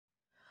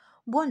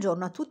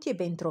Buongiorno a tutti e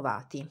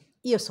bentrovati.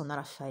 Io sono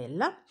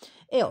Raffaella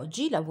e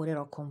oggi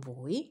lavorerò con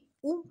voi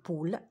un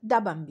pull da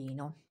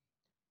bambino.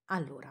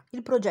 Allora,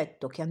 il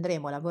progetto che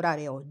andremo a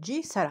lavorare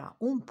oggi sarà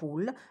un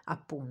pull,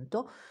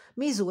 appunto,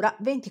 misura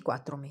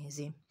 24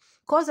 mesi.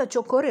 Cosa ci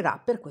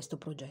occorrerà per questo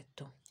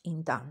progetto?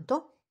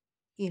 Intanto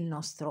il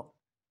nostro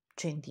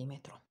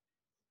centimetro,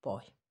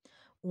 poi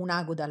un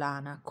ago da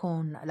lana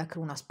con la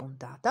cruna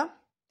spuntata,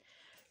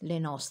 le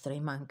nostre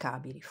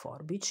immancabili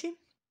forbici,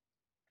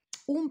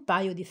 un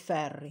paio di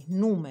ferri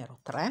numero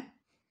 3,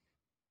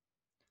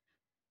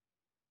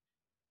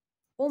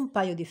 un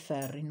paio di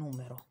ferri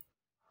numero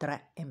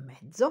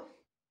 3,5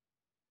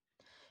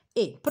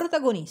 e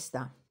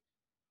protagonista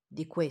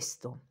di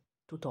questo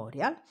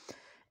tutorial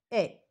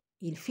è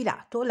il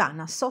filato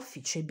Lana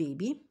SOFFICE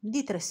BABY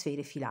di 3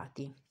 sfere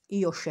filati.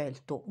 Io ho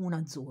scelto un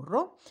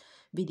azzurro,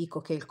 vi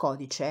dico che il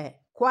codice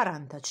è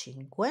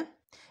 45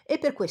 e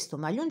per questo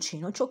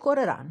maglioncino ci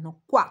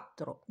occorreranno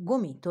 4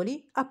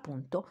 gomitoli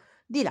appunto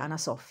di lana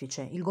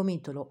soffice. Il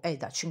gomitolo è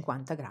da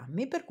 50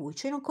 grammi, per cui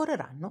ce ne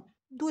occorreranno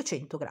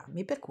 200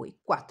 grammi, per cui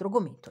 4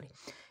 gomitoli.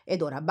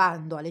 Ed ora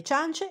bando alle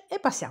ciance e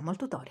passiamo al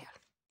tutorial.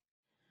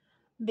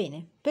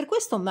 Bene, per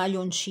questo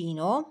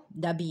maglioncino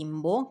da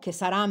bimbo, che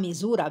sarà a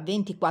misura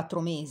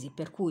 24 mesi,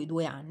 per cui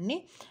 2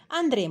 anni,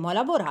 andremo a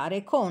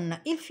lavorare con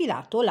il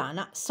filato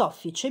Lana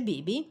SOFFICE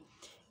BABY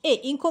e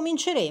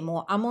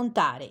incominceremo a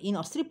montare i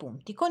nostri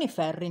punti con i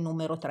ferri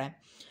numero 3.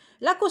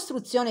 La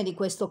costruzione di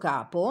questo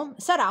capo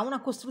sarà una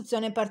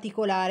costruzione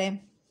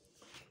particolare.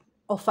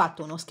 Ho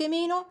fatto uno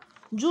schemino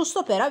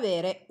giusto per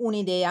avere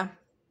un'idea.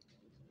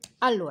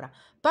 Allora,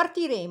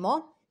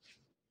 partiremo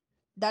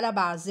dalla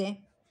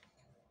base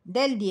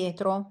del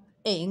dietro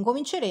e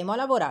incominceremo a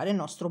lavorare il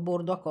nostro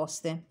bordo a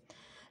coste.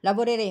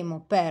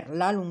 Lavoreremo per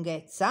la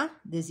lunghezza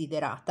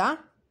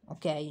desiderata,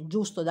 ok?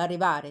 Giusto da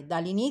arrivare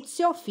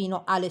dall'inizio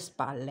fino alle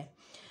spalle.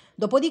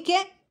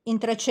 Dopodiché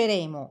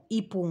intrecceremo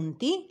i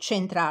punti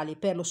centrali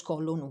per lo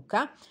scollo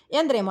nuca e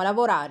andremo a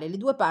lavorare le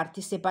due parti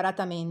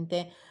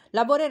separatamente.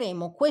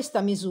 Lavoreremo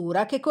questa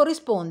misura che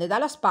corrisponde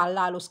dalla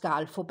spalla allo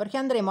scalfo, perché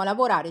andremo a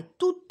lavorare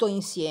tutto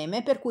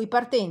insieme, per cui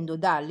partendo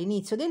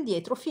dall'inizio del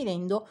dietro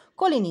finendo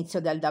con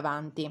l'inizio del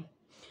davanti.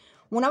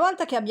 Una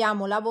volta che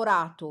abbiamo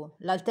lavorato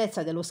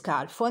l'altezza dello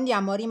scalfo,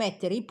 andiamo a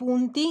rimettere i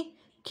punti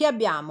che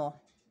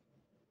abbiamo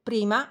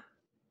prima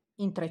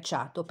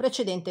intrecciato,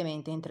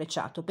 precedentemente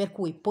intrecciato, per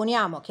cui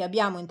poniamo che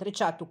abbiamo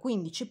intrecciato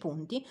 15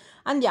 punti,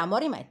 andiamo a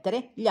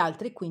rimettere gli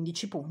altri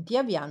 15 punti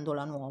avviandolo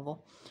a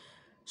nuovo.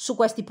 Su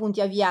questi punti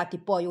avviati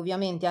poi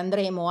ovviamente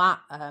andremo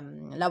a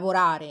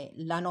lavorare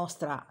il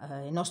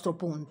nostro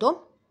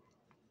punto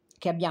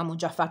che abbiamo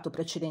già fatto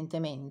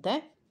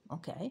precedentemente,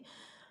 ok?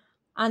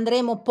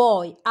 Andremo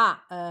poi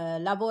a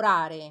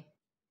lavorare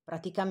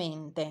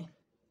praticamente,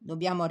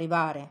 dobbiamo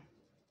arrivare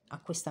a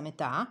questa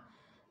metà.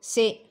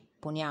 Se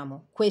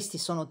poniamo questi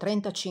sono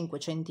 35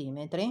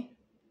 centimetri,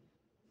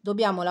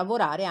 dobbiamo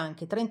lavorare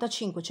anche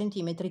 35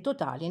 centimetri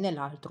totali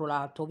nell'altro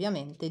lato,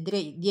 ovviamente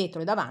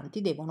dietro e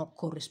davanti devono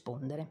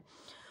corrispondere.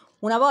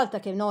 Una volta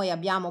che noi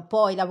abbiamo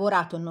poi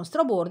lavorato il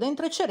nostro bordo,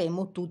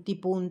 intrecceremo tutti i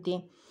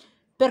punti.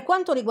 Per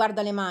quanto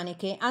riguarda le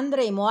maniche,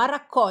 andremo a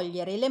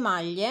raccogliere le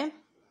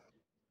maglie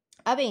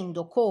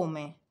avendo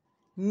come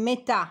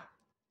metà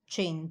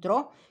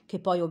centro, che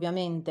poi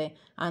ovviamente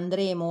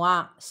andremo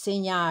a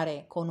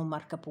segnare con un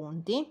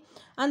marcapunti,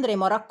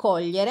 andremo a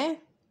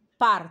raccogliere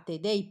parte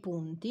dei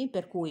punti,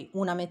 per cui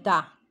una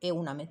metà e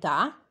una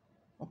metà,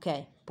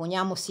 ok?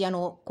 Poniamo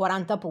siano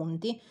 40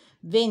 punti,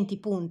 20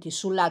 punti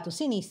sul lato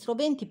sinistro,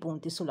 20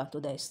 punti sul lato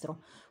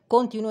destro.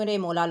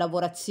 Continueremo la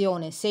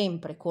lavorazione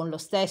sempre con lo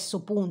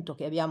stesso punto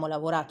che abbiamo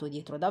lavorato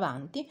dietro e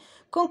davanti,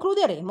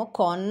 concluderemo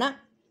con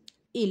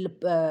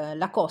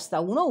la costa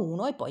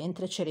 1-1 e poi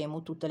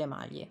intrecceremo tutte le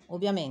maglie.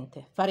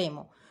 Ovviamente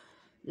faremo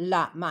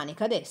la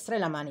manica destra e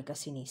la manica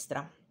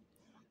sinistra.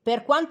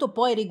 Per quanto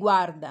poi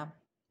riguarda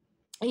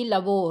il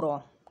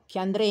lavoro che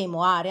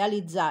andremo a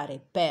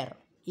realizzare per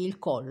il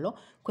collo,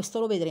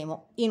 questo lo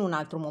vedremo in un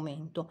altro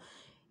momento.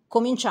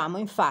 Cominciamo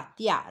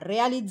infatti a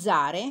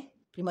realizzare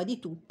prima di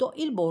tutto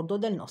il bordo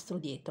del nostro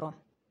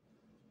dietro.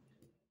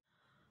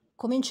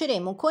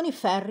 Cominceremo con i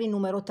ferri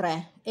numero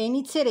 3 e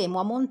inizieremo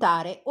a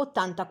montare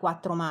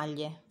 84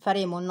 maglie.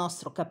 Faremo il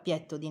nostro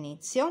cappietto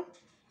d'inizio,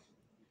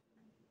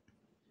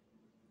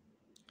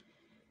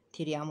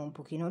 tiriamo un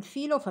pochino il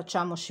filo,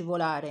 facciamo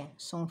scivolare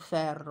su un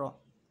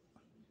ferro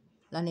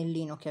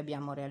l'anellino che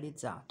abbiamo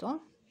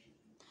realizzato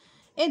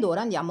ed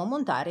ora andiamo a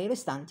montare i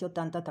restanti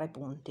 83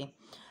 punti.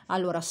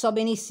 Allora, so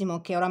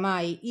benissimo che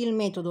oramai il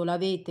metodo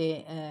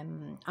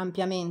l'avete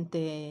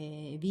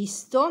ampiamente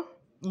visto,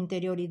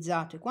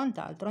 interiorizzato e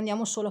quant'altro.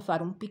 Andiamo solo a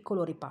fare un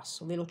piccolo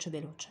ripasso veloce,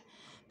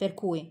 per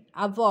cui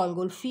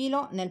avvolgo il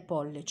filo nel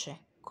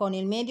pollice, con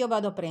il medio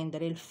vado a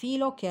prendere il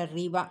filo che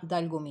arriva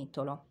dal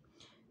gomitolo,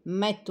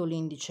 metto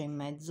l'indice in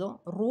mezzo,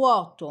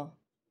 ruoto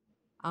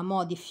a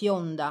mo' di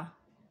fionda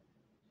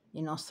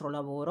il nostro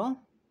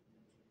lavoro,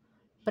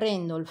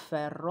 prendo il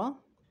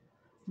ferro,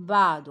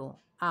 vado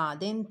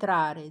ad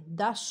entrare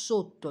da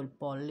sotto il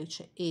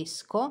pollice,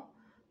 esco,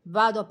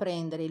 vado a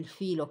prendere il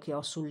filo che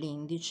ho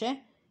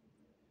sull'indice,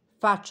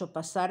 faccio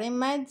passare in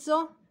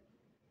mezzo,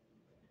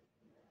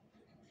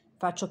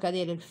 faccio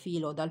cadere il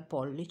filo dal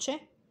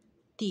pollice,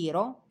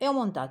 tiro e ho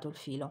montato il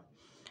filo.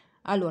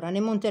 Allora ne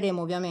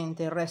monteremo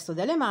ovviamente il resto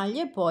delle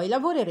maglie, poi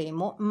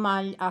lavoreremo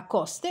a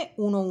coste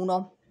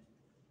 1-1.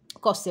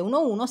 Coste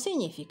 1-1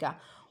 significa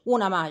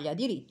una maglia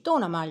diritto,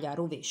 una maglia a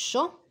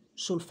rovescio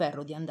sul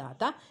ferro di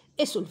andata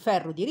e sul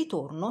ferro di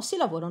ritorno si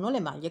lavorano le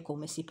maglie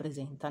come si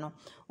presentano.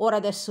 Ora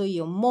adesso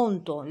io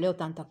monto le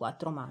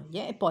 84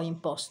 maglie e poi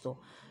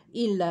imposto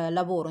il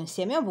lavoro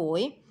insieme a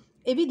voi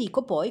e vi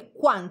dico poi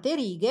quante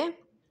righe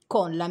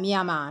con la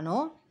mia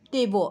mano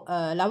devo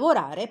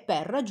lavorare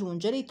per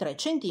raggiungere i 3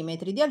 cm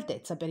di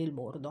altezza per il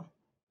bordo.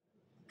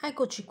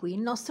 Eccoci qui, il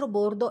nostro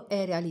bordo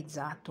è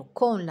realizzato.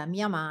 Con la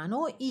mia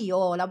mano io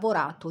ho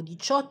lavorato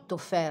 18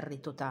 ferri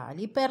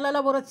totali per la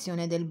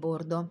lavorazione del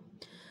bordo.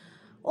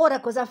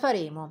 Ora cosa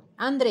faremo?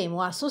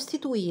 Andremo a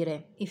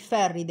sostituire i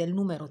ferri del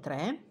numero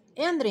 3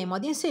 e andremo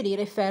ad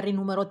inserire i ferri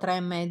numero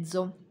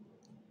 3,5.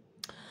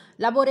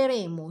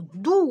 Lavoreremo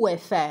 2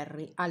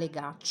 ferri a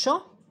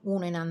legaccio,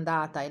 uno in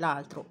andata e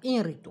l'altro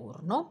in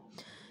ritorno.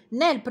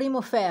 Nel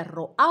primo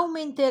ferro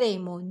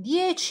aumenteremo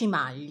 10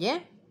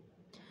 maglie,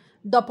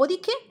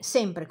 dopodiché,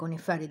 sempre con i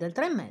ferri del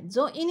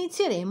 3,5,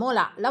 inizieremo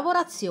la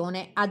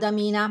lavorazione a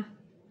damina.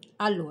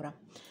 Allora,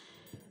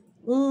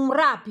 un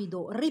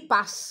rapido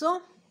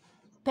ripasso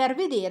per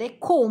vedere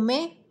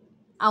come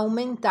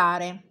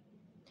aumentare.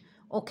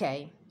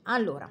 Ok,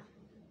 allora,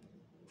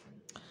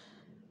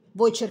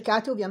 voi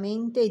cercate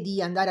ovviamente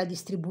di andare a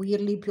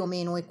distribuirli più o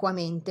meno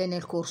equamente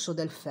nel corso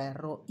del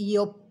ferro.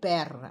 Io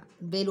per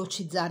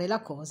velocizzare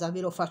la cosa ve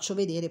lo faccio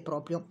vedere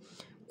proprio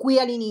qui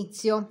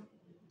all'inizio.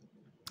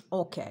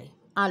 Ok,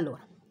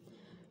 allora,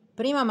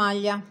 prima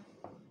maglia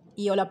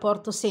io la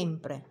porto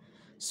sempre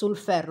sul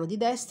ferro di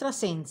destra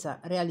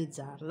senza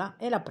realizzarla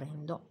e la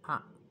prendo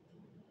a,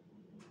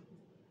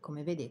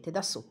 come vedete,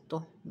 da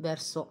sotto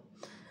verso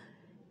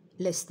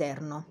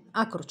l'esterno,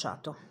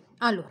 accrociato.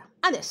 Allora,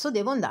 adesso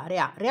devo andare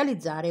a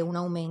realizzare un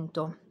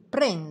aumento.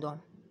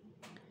 Prendo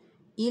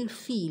il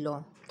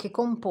filo che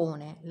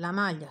compone la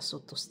maglia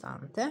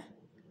sottostante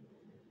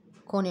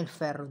con il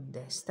ferro di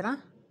destra,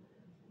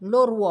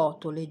 lo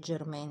ruoto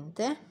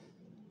leggermente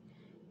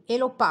e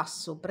lo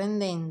passo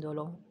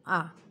prendendolo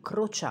a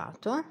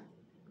crociato,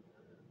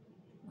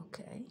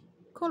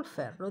 ok, col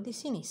ferro di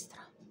sinistra.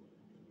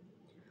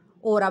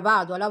 Ora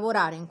vado a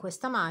lavorare in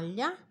questa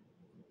maglia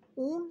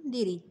un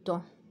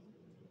diritto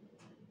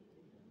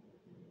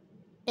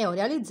e ho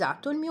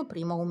realizzato il mio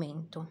primo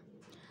aumento.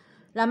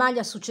 La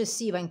maglia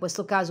successiva, in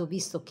questo caso,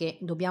 visto che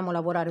dobbiamo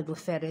lavorare 2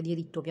 ferri a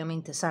diritto,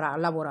 ovviamente sarà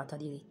lavorata a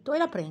diritto e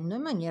la prendo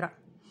in maniera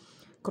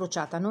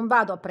crociata. Non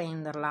vado a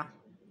prenderla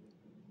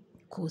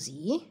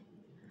così,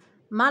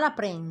 ma la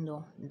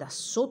prendo da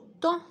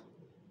sotto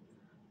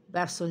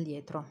verso il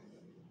dietro.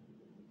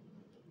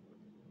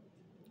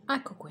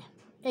 Ecco qui.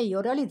 E io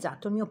ho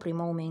realizzato il mio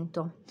primo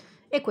aumento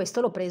e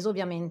questo l'ho preso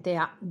ovviamente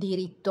a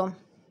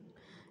diritto.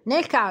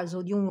 Nel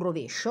caso di un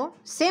rovescio,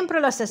 sempre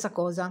la stessa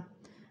cosa,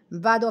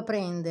 vado a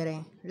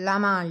prendere la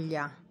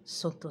maglia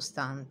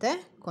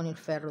sottostante con il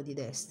ferro di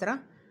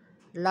destra,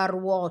 la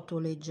ruoto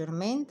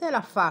leggermente,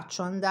 la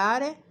faccio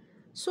andare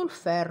sul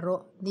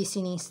ferro di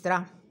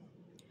sinistra,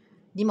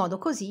 di modo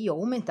così io ho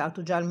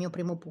aumentato già il mio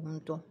primo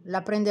punto.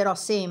 La prenderò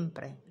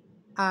sempre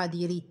a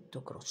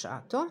diritto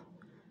crociato,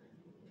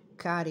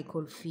 carico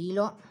il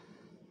filo,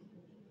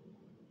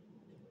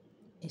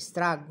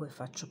 estraggo e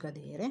faccio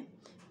cadere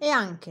e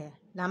anche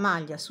la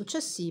maglia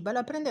successiva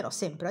la prenderò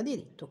sempre a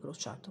diritto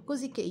crociato,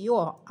 così che io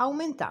ho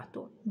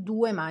aumentato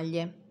 2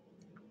 maglie.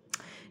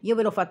 Io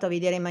ve l'ho fatta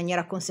vedere in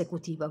maniera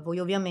consecutiva, voi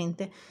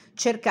ovviamente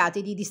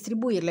cercate di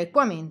distribuirla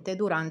equamente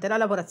durante la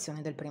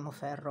lavorazione del primo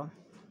ferro.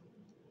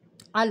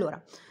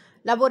 Allora,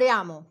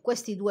 lavoriamo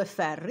questi 2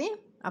 ferri,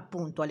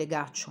 appunto a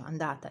legaccio,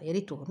 andata e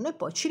ritorno, e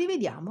poi ci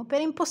rivediamo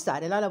per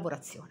impostare la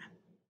lavorazione.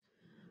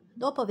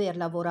 Dopo aver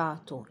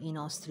lavorato i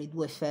nostri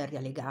 2 ferri a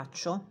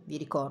legaccio, vi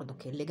ricordo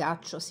che il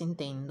legaccio si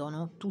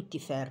intendono tutti i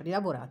ferri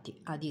lavorati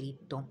a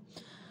diritto,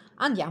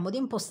 andiamo ad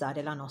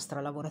impostare la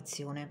nostra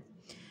lavorazione.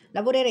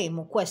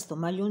 Lavoreremo questo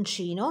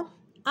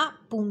maglioncino a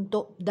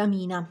punto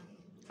damina.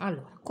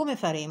 Allora, come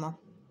faremo?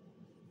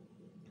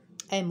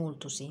 È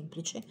molto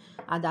semplice,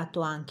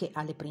 adatto anche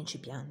alle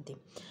principianti.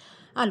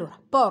 Allora,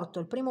 porto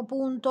il primo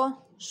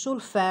punto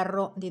sul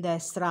ferro di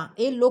destra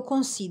e lo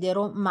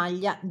considero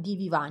maglia di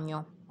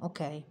vivagno,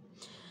 ok?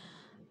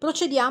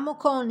 Procediamo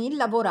con il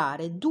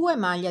lavorare 2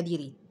 maglie a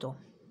diritto,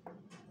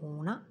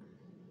 1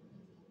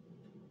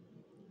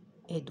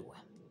 e 2.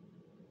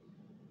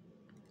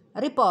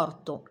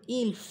 Riporto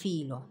il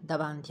filo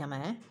davanti a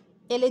me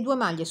e le 2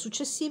 maglie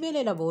successive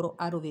le lavoro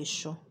a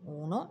rovescio,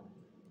 1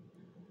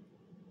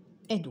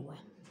 e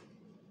 2.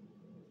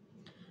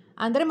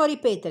 Andremo a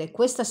ripetere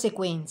questa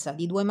sequenza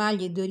di 2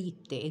 maglie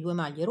diritte e 2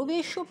 maglie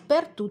rovescio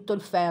per tutto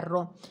il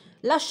ferro,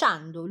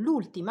 lasciando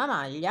l'ultima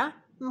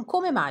maglia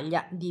come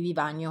maglia di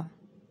vivagno.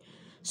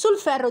 Sul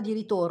ferro di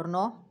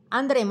ritorno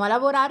andremo a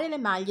lavorare le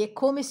maglie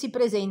come si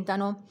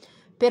presentano.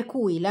 per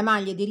cui le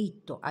maglie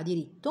diritto a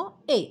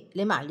diritto e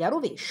le maglie a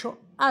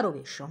rovescio a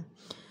rovescio.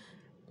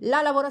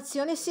 La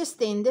lavorazione si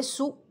estende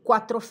su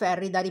 4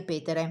 ferri da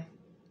ripetere.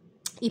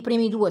 I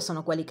primi 2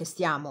 sono quelli che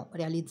stiamo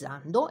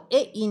realizzando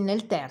e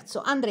nel terzo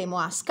andremo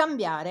a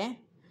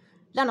scambiare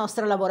la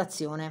nostra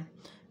lavorazione.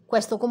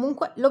 Questo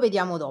comunque lo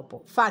vediamo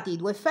dopo. Fate i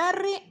 2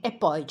 ferri e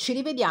poi ci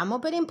rivediamo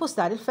per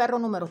impostare il ferro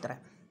numero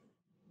 3.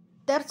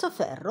 Terzo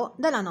ferro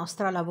della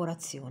nostra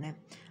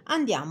lavorazione.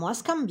 Andiamo a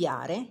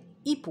scambiare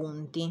i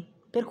punti,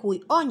 per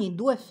cui ogni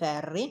 2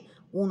 ferri,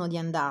 uno di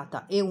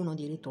andata e uno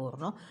di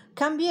ritorno,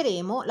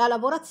 cambieremo la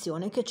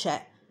lavorazione che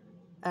c'è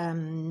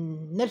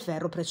nel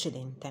ferro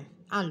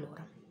precedente.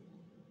 Allora,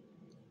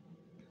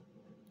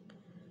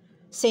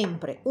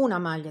 sempre una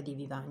maglia di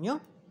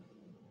vivagno,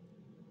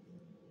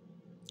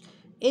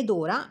 ed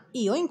ora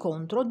io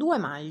incontro 2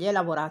 maglie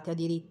lavorate a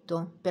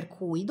diritto, per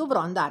cui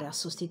dovrò andare a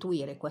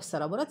sostituire questa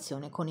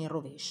lavorazione con il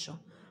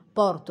rovescio.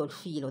 Porto il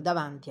filo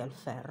davanti al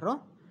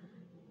ferro,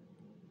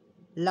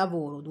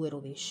 lavoro 2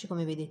 rovesci,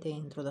 come vedete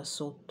entro da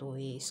sotto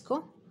e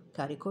esco,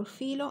 carico il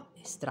filo,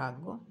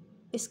 estraggo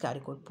e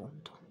scarico il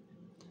punto.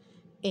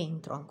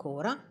 Entro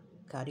ancora,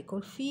 carico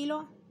il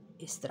filo,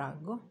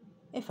 estraggo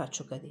e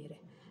faccio cadere.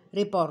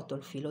 Riporto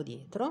il filo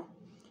dietro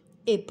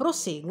e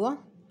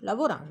proseguo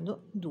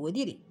lavorando 2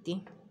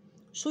 diritti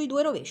sui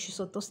 2 rovesci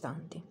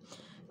sottostanti.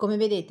 Come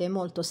vedete è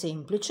molto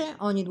semplice,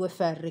 ogni 2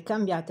 ferri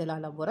cambiate la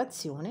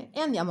lavorazione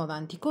e andiamo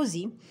avanti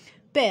così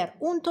per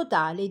un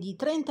totale di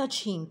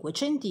 35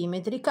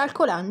 cm,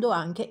 calcolando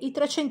anche i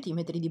 3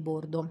 cm di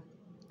bordo.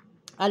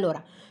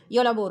 Allora,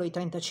 io lavoro i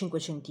 35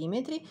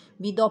 cm,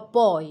 vi do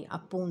poi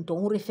appunto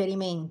un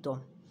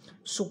riferimento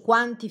su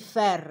quanti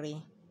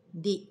ferri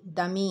di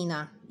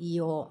damina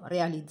io ho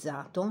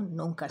realizzato,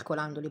 non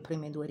calcolando le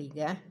prime 2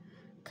 righe,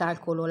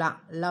 calcolo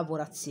la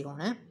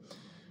lavorazione,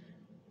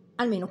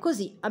 almeno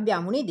così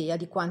abbiamo un'idea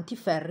di quanti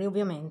ferri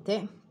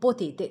ovviamente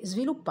potete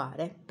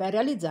sviluppare per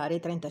realizzare i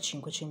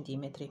 35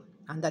 cm.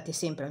 Andate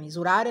sempre a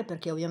misurare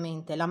perché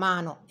ovviamente la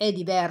mano è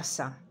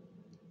diversa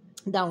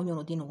da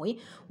ognuno di noi.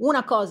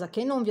 Una cosa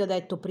che non vi ho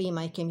detto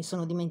prima e che mi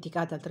sono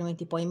dimenticata,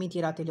 altrimenti poi mi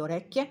tirate le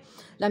orecchie: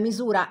 la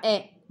misura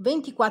è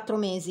 24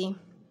 mesi,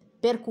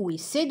 per cui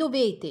se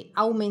dovete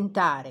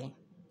aumentare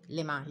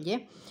le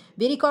maglie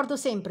vi ricordo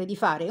sempre di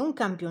fare un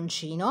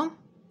campioncino,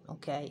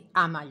 ok,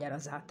 a maglia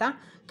rasata,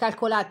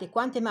 calcolate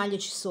quante maglie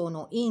ci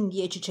sono in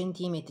 10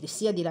 cm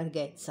sia di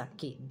larghezza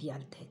che di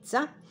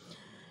altezza,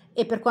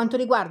 e per quanto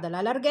riguarda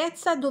la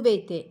larghezza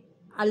dovete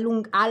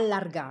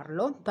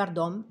allargarlo,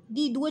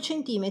 di 2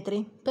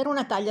 cm per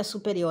una taglia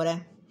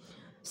superiore.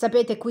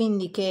 Sapete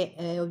quindi che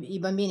i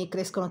bambini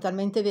crescono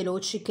talmente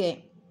veloci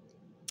che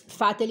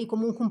fateli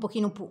comunque un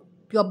pochino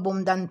più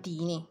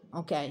abbondantini,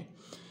 ok?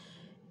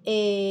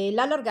 E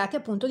l'allargate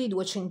appunto di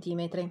 2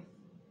 cm,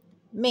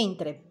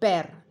 mentre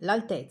per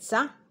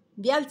l'altezza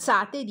vi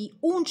alzate di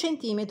 1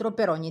 cm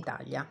per ogni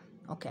taglia,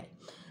 ok?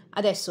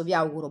 Adesso vi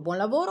auguro buon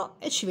lavoro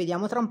e ci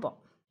vediamo tra un po'.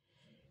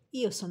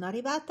 Io sono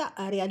arrivata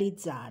a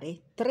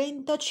realizzare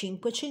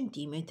 35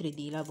 cm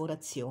di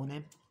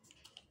lavorazione,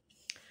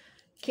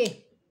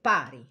 che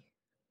pari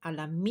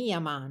alla mia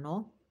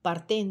mano,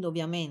 partendo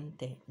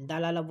ovviamente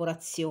dalla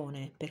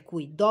lavorazione, per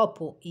cui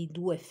dopo i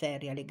 2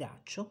 ferri a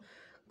legaccio,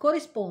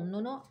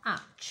 corrispondono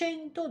a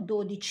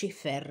 112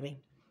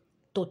 ferri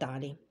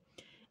totali,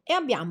 e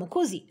abbiamo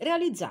così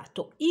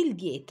realizzato il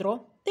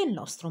dietro del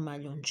nostro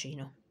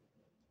maglioncino.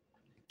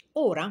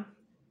 Ora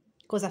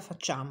cosa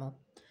facciamo?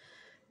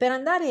 Per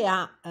andare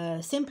a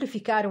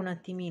semplificare un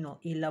attimino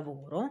il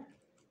lavoro,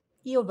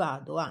 io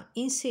vado a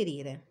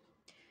inserire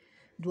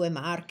 2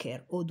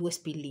 marker o 2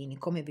 spillini,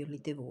 come vi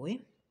volete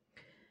voi,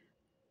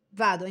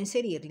 vado a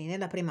inserirli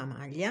nella prima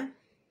maglia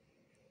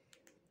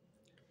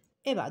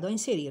e vado a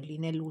inserirli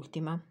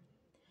nell'ultima,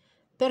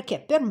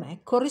 perché per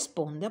me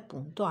corrisponde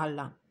appunto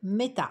alla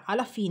metà,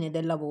 alla fine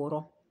del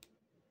lavoro.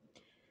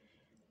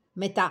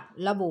 Metà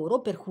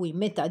lavoro, per cui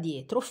metà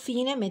dietro,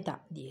 fine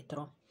metà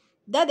dietro.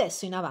 Da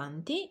adesso in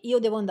avanti io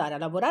devo andare a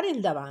lavorare il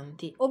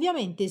davanti,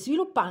 ovviamente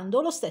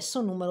sviluppando lo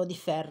stesso numero di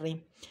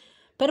ferri.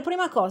 Per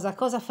prima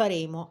cosa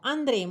faremo?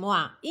 Andremo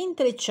a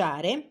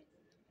intrecciare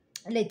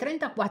le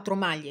 34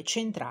 maglie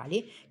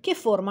centrali che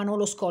formano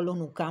lo scollo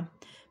nuca,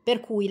 per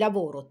cui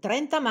lavoro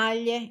 30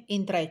 maglie,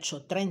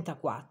 intreccio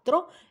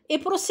 34 e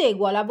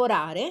proseguo a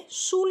lavorare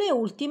sulle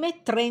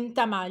ultime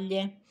 30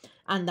 maglie,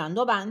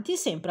 andando avanti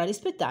sempre a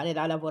rispettare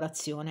la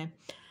lavorazione.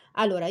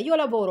 Allora, io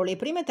lavoro le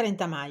prime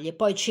 30 maglie,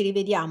 poi ci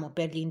rivediamo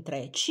per gli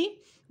intrecci,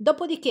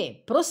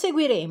 dopodiché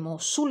proseguiremo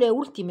sulle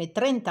ultime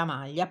 30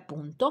 maglie,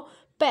 appunto,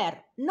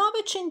 per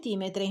 9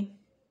 cm.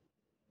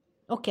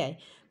 Ok,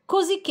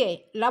 così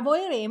che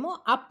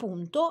lavoreremo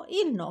appunto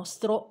il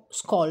nostro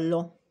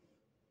scollo.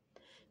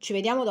 Ci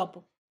vediamo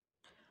dopo.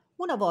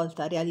 Una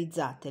volta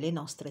realizzate le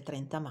nostre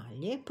 30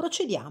 maglie,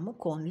 procediamo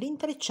con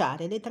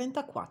l'intrecciare le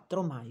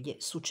 34 maglie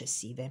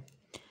successive.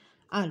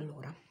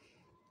 Allora,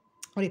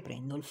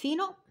 riprendo il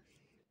filo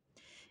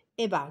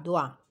e vado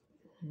a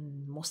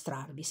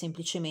mostrarvi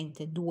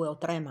semplicemente 2 o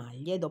 3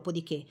 maglie,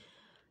 dopodiché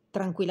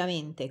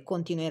tranquillamente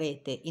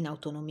continuerete in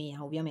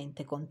autonomia,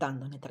 ovviamente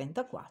contandone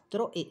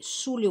 34, e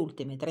sulle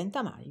ultime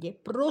 30 maglie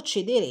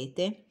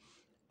procederete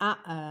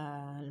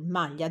a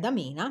maglia da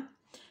mena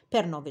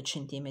per 9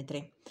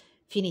 cm.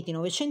 Finiti i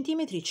 9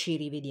 cm ci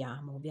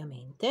rivediamo,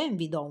 ovviamente,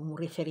 vi do un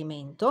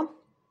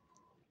riferimento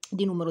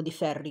di numero di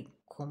ferri,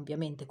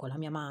 ovviamente con la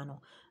mia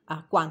mano,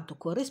 a quanto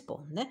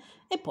corrisponde,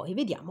 e poi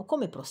vediamo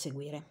come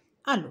proseguire.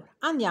 Allora,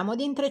 andiamo ad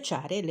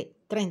intrecciare le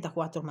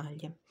 34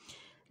 maglie.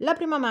 La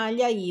prima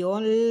maglia io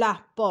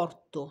la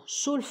porto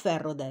sul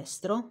ferro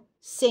destro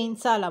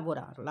senza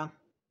lavorarla.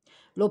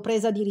 L'ho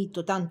presa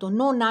diritto, tanto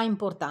non ha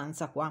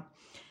importanza qua,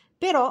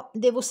 però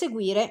devo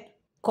seguire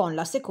con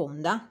la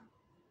seconda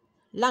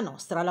la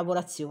nostra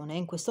lavorazione.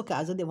 In questo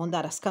caso devo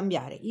andare a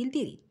scambiare il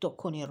diritto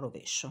con il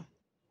rovescio.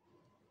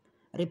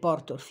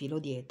 Riporto il filo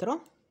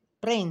dietro,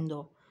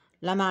 prendo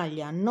la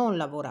maglia non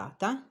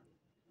lavorata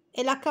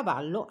e la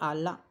accavallo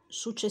alla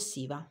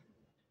successiva.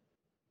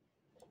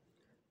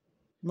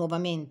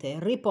 Nuovamente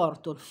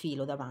riporto il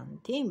filo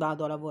davanti,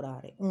 vado a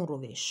lavorare un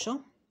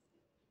rovescio,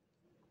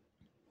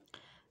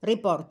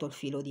 riporto il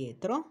filo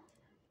dietro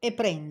e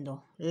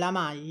prendo la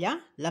maglia,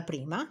 la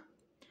prima,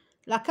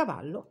 la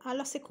accavallo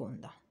alla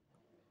seconda,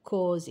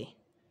 così.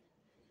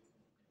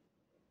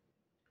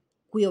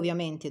 Qui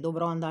ovviamente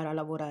dovrò andare a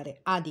lavorare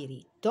a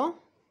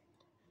diritto,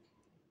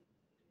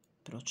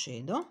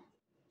 procedo,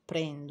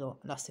 prendo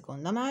la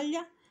seconda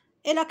maglia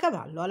e la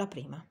accavallo alla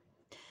prima.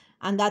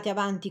 Andate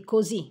avanti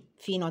così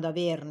fino ad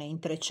averne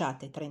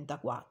intrecciate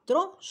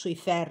 34, sui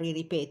ferri,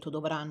 ripeto,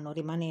 dovranno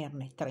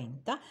rimanerne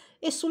 30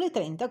 e sulle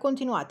 30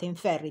 continuate in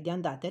ferri di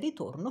andata e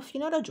ritorno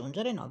fino a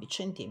raggiungere 9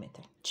 cm.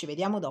 Ci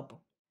vediamo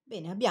dopo.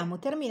 Bene, abbiamo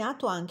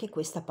terminato anche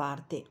questa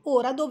parte.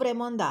 Ora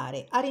dovremo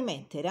andare a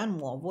rimettere a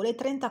nuovo le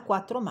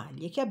 34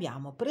 maglie che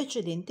abbiamo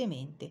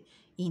precedentemente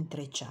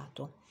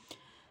intrecciato.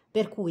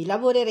 Per cui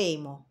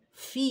lavoreremo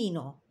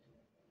fino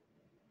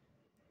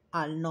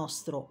al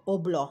nostro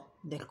oblò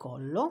del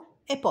collo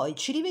e poi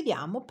ci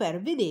rivediamo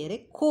per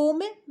vedere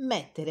come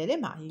mettere le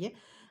maglie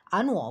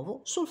a nuovo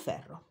sul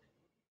ferro.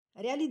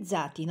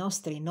 Realizzati i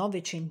nostri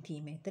 9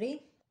 cm,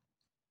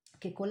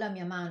 che con la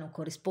mia mano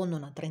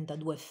corrispondono a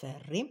 32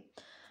 ferri,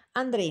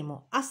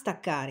 andremo a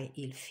staccare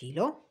il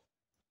filo,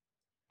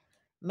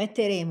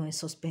 metteremo in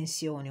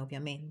sospensione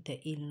ovviamente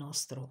il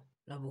nostro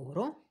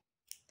lavoro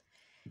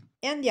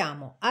e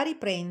andiamo a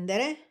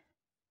riprendere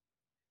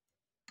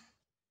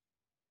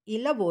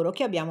il lavoro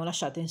che abbiamo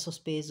lasciato in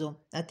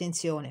sospeso.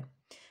 Attenzione,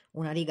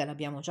 una riga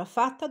l'abbiamo già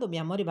fatta,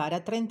 dobbiamo arrivare a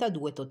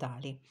 32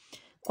 totali.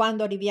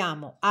 Quando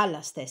arriviamo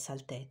alla stessa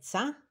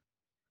altezza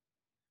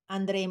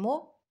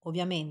andremo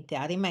ovviamente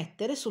a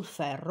rimettere sul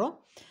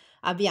ferro,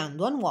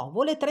 avviando a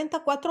nuovo le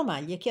 34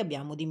 maglie che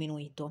abbiamo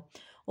diminuito.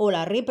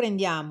 Ora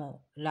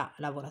riprendiamo la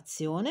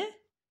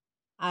lavorazione,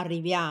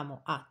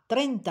 arriviamo a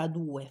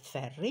 32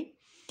 ferri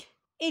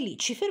e lì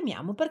ci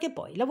fermiamo perché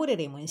poi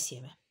lavoreremo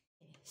insieme.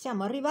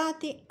 Siamo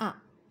arrivati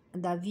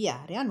ad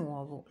avviare a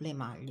nuovo le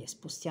maglie.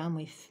 Spostiamo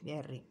i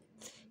ferri,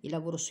 il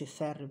lavoro sui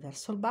ferri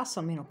verso il basso,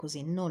 almeno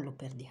così non lo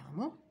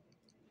perdiamo.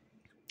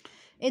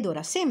 Ed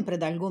ora, sempre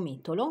dal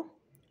gomitolo,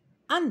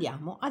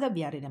 andiamo ad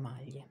avviare le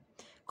maglie.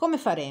 Come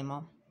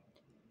faremo?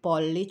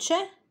 Pollice,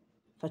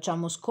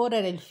 facciamo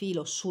scorrere il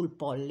filo sul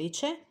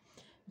pollice,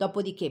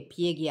 dopodiché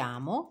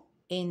pieghiamo,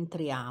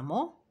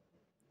 entriamo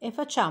e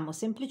facciamo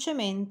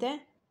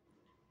semplicemente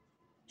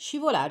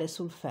scivolare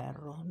sul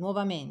ferro.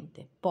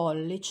 Nuovamente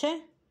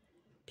pollice,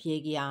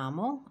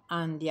 pieghiamo,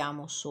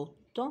 andiamo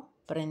sotto,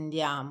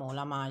 prendiamo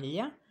la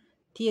maglia,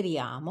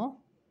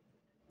 tiriamo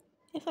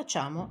e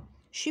facciamo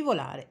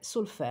scivolare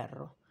sul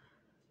ferro.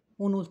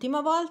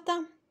 Un'ultima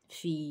volta,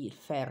 il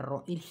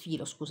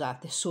filo,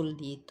 scusate, sul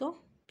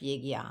dito,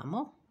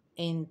 pieghiamo,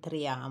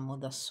 entriamo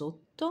da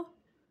sotto,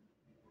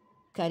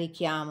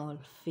 carichiamo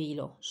il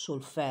filo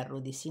sul ferro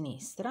di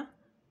sinistra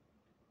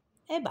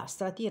e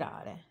basta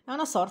tirare. È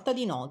una sorta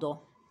di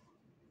nodo.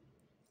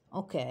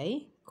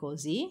 Ok,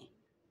 così.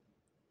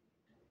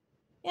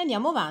 E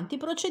andiamo avanti,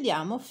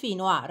 procediamo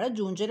fino a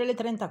raggiungere le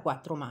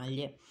 34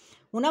 maglie.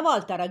 Una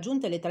volta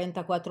raggiunte le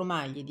 34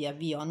 maglie di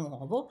avvio a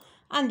nuovo,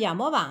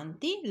 andiamo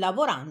avanti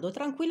lavorando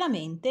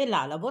tranquillamente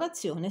la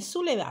lavorazione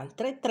sulle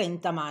altre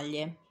 30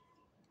 maglie.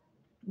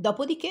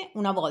 Dopodiché,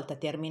 una volta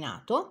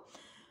terminato,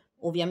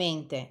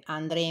 ovviamente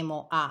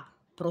andremo a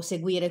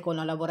proseguire con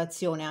la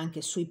lavorazione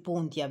anche sui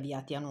punti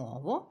avviati a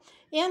nuovo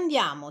e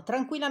andiamo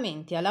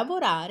tranquillamente a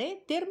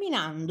lavorare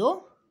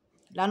terminando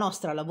la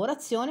nostra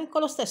lavorazione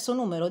con lo stesso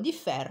numero di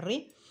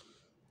ferri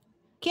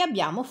che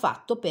abbiamo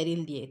fatto per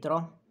il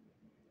dietro,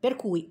 per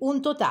cui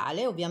un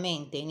totale,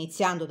 ovviamente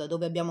iniziando da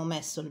dove abbiamo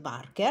messo il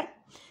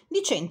marker,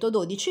 di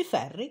 112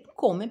 ferri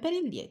come per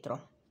il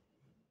dietro.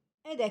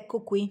 Ed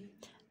ecco qui,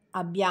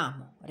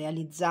 abbiamo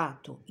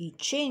realizzato i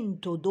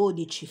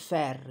 112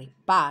 ferri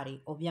pari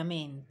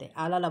ovviamente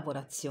alla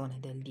lavorazione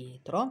del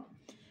dietro.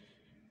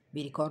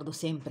 Vi ricordo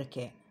sempre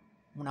che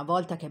una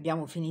volta che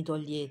abbiamo finito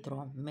il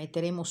dietro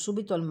metteremo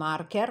subito il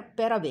marker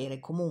per avere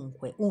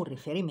comunque un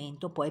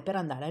riferimento poi per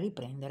andare a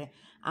riprendere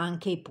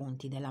anche i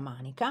punti della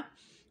manica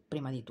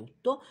prima di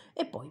tutto,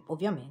 e poi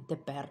ovviamente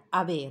per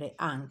avere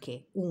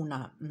anche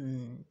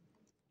un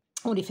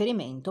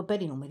riferimento per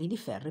i numeri di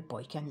ferri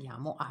poi che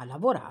andiamo a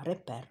lavorare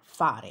per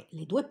fare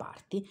le due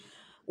parti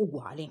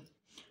uguali.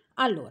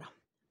 Allora,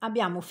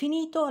 abbiamo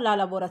finito la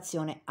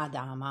lavorazione ad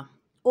ama.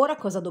 Ora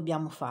cosa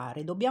dobbiamo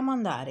fare? Dobbiamo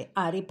andare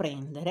a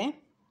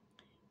riprendere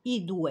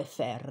i due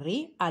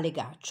ferri a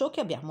legaccio che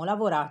abbiamo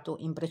lavorato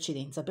in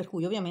precedenza, per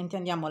cui ovviamente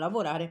andiamo a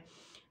lavorare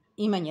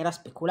in maniera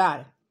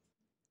speculare.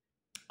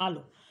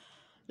 Allora,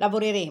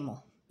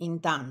 lavoreremo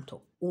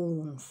intanto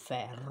un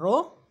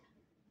ferro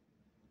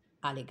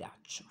a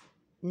legaccio.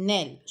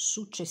 Nel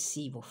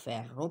successivo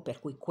ferro, per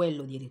cui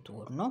quello di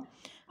ritorno,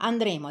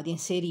 andremo ad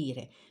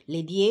inserire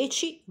le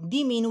 10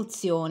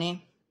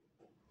 diminuzioni,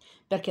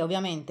 perché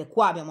ovviamente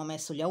qua abbiamo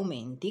messo gli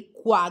aumenti,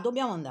 qua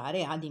dobbiamo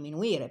andare a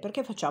diminuire,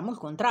 perché facciamo il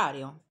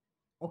contrario.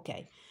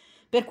 Ok,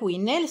 per cui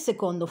nel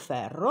secondo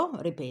ferro,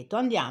 ripeto,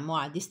 andiamo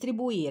a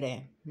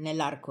distribuire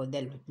nell'arco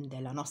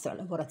della nostra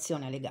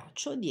lavorazione a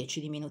legaccio 10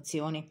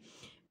 diminuzioni.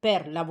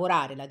 Per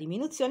lavorare la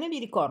diminuzione vi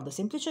ricordo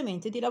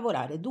semplicemente di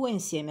lavorare 2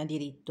 insieme a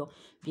diritto.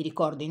 Vi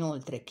ricordo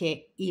inoltre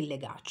che il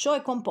legaccio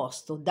è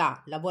composto da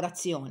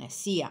lavorazione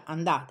sia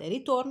andata e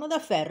ritorno da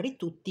ferri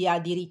tutti a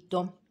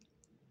diritto.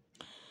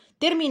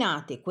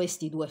 Terminati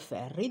questi due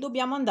ferri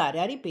dobbiamo andare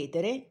a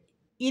ripetere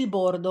il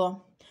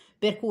bordo,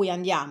 per cui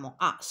andiamo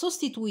a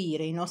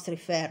sostituire i nostri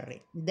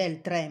ferri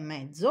del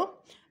 3,5,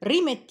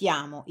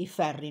 rimettiamo i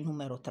ferri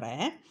numero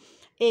 3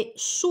 e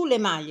sulle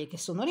maglie che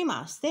sono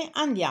rimaste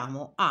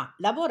andiamo a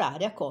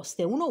lavorare a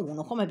coste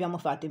 1-1 come abbiamo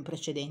fatto in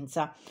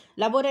precedenza.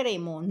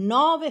 Lavoreremo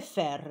 9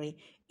 ferri,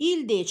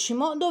 il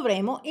 10°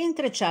 dovremo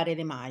intrecciare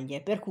le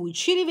maglie, per cui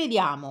ci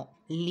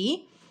rivediamo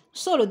lì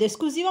solo ed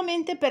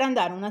esclusivamente per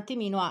andare un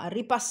attimino a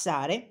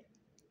ripassare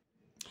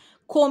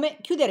come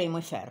chiuderemo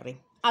i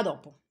ferri. A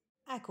dopo.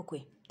 Ecco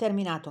qui,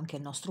 terminato anche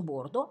il nostro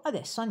bordo,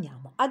 adesso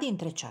andiamo ad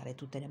intrecciare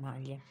tutte le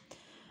maglie.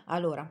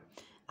 Allora,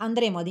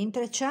 andremo ad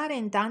intrecciare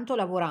intanto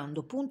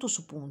lavorando punto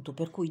su punto,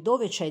 per cui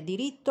dove c'è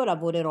diritto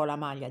lavorerò la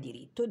maglia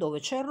diritto e dove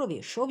c'è il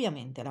rovescio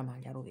ovviamente la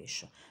maglia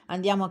rovescio.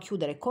 Andiamo a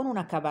chiudere con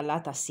una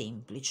cavallata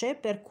semplice,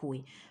 per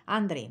cui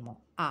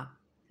andremo a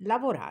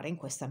lavorare in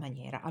questa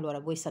maniera. Allora,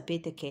 voi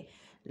sapete che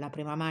la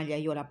prima maglia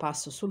io la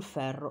passo sul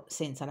ferro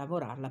senza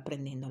lavorarla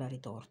prendendola a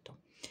ritorto.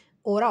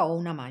 Ora ho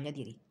una maglia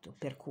diritto,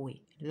 per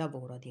cui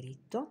lavoro a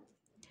diritto,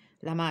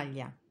 la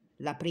maglia,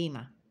 la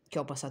prima che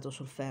ho passato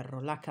sul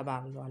ferro, la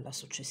cavallo alla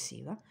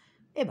successiva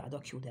e vado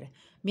a chiudere.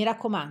 Mi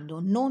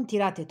raccomando, non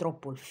tirate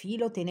troppo il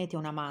filo, tenete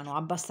una mano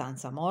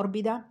abbastanza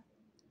morbida,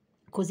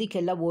 così che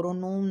il lavoro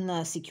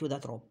non si chiuda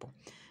troppo.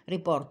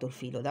 Riporto il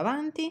filo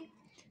davanti,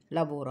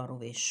 lavoro a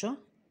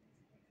rovescio,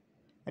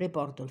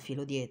 riporto il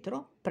filo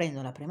dietro,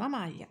 prendo la prima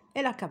maglia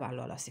e la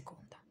cavallo alla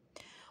seconda.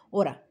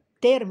 Ora,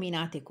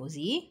 terminate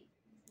così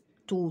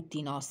tutti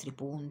i nostri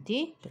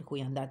punti, per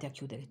cui andate a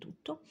chiudere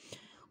tutto.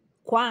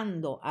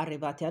 Quando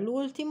arrivate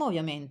all'ultimo,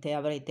 ovviamente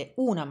avrete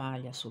una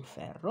maglia sul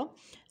ferro,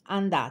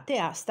 andate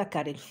a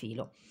staccare il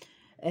filo.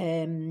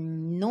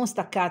 Non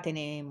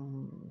staccatene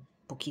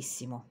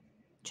pochissimo,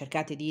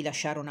 cercate di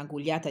lasciare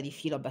un'agugliata di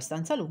filo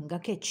abbastanza lunga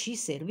che ci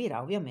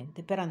servirà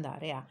ovviamente per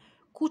andare a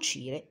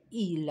cucire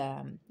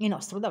il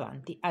nostro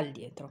davanti al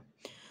dietro.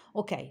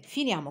 Ok,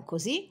 finiamo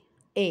così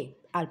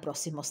e al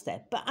prossimo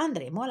step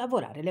andremo a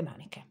lavorare le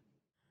maniche.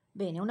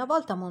 Bene, una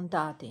volta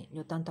montate le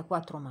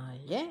 84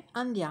 maglie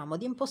andiamo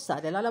ad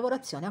impostare la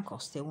lavorazione a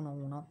coste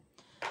 1-1.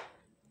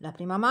 La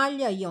prima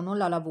maglia io non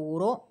la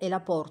lavoro e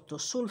la porto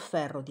sul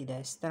ferro di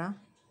destra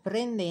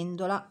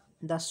prendendola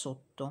da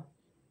sotto.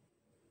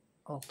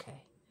 Ok,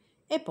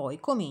 e poi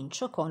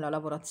comincio con la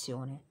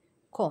lavorazione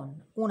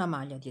con una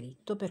maglia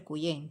diritto, per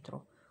cui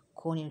entro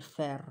con il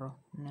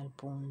ferro nel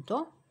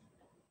punto,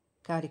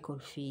 carico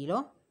il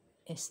filo,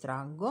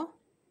 estraggo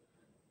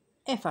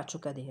e faccio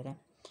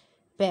cadere.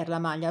 Per la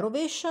maglia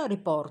rovescia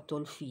riporto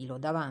il filo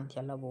davanti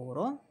al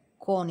lavoro,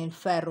 con il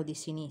ferro di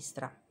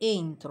sinistra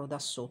entro da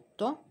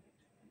sotto,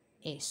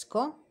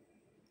 esco,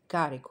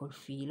 carico il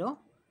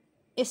filo,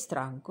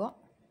 estraggo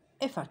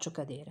e faccio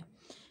cadere.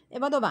 E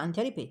vado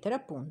avanti a ripetere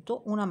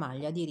appunto una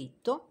maglia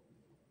diritto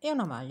e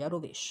una maglia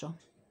rovescio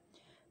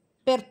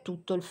per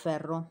tutto il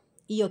ferro.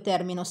 Io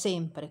termino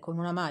sempre con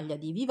una maglia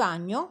di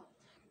vivagno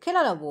che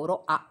la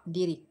lavoro a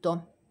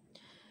diritto.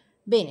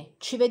 Bene,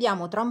 ci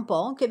vediamo tra un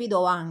po' che vi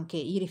do anche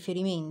i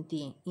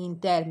riferimenti in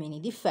termini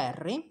di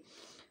ferri,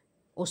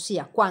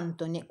 ossia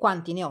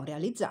quanti ne ho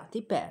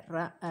realizzati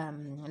per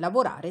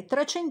lavorare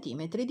 3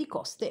 cm di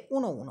coste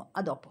 1-1.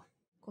 A dopo.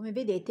 Come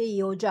vedete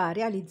io ho già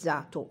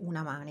realizzato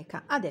una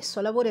manica, adesso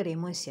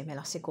lavoreremo insieme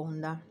la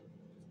seconda.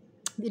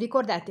 Vi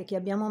ricordate che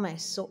abbiamo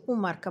messo un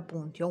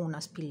marcapunti o una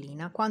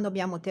spillina quando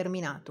abbiamo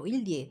terminato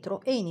il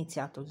dietro e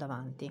iniziato il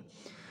davanti.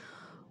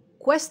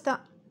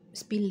 Questa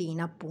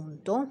spillina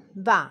appunto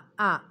va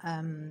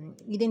a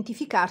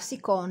identificarsi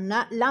con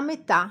la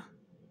metà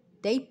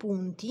dei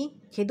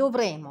punti che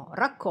dovremo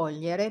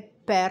raccogliere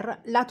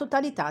per la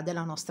totalità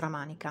della nostra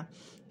manica.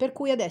 Per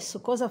cui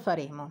adesso cosa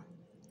faremo?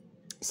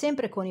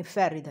 Sempre con i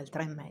ferri del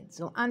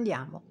 3,5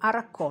 andiamo a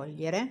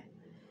raccogliere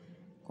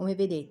come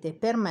vedete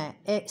per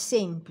me è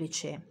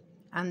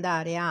semplice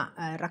andare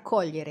a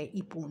raccogliere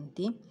i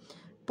punti,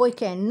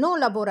 poiché non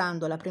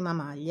lavorando la prima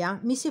maglia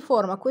mi si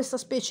forma questa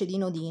specie di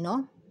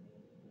nodino,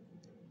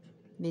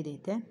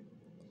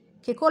 vedete,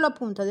 che con la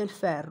punta del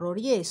ferro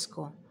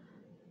riesco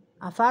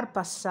a far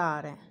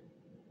passare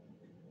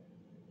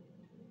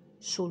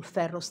sul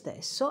ferro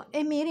stesso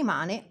e mi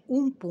rimane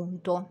un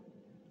punto.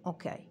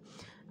 Ok,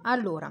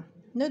 allora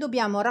noi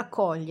dobbiamo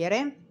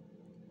raccogliere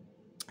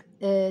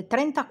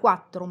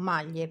 34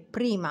 maglie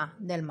prima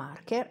del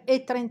marker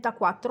e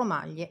 34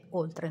 maglie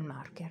oltre il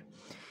marker.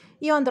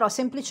 Io andrò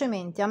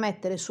semplicemente a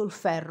mettere sul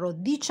ferro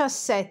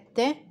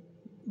 17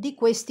 di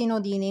questi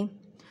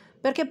nodini,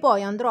 perché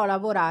poi andrò a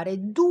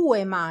lavorare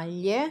 2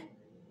 maglie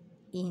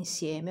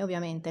insieme,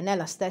 ovviamente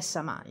nella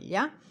stessa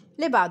maglia,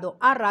 le vado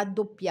a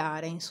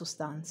raddoppiare in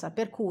sostanza,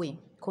 per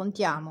cui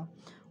contiamo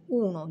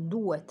 1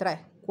 2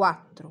 3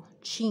 4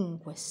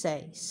 5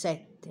 6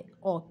 7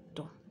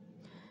 8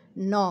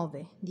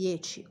 9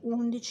 10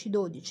 11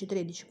 12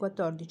 13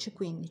 14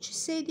 15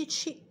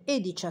 16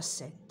 e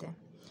 17,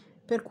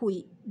 per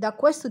cui da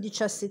questo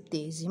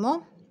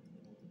 17°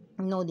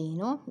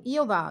 nodino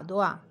io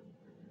vado a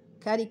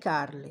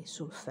caricarli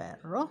sul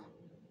ferro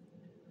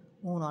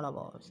uno alla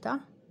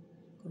volta,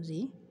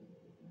 così,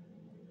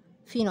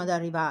 fino ad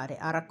arrivare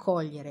a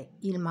raccogliere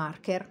il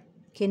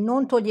marker, che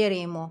non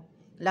toglieremo,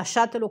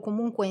 lasciatelo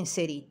comunque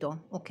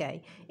inserito, ok?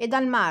 E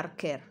dal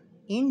marker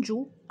in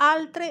giù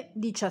altre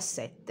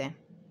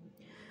 17.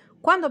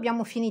 Quando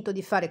abbiamo finito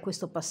di fare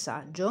questo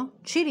passaggio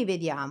ci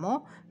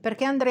rivediamo,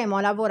 perché andremo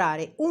a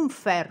lavorare un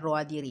ferro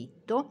a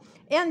diritto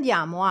e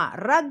andiamo a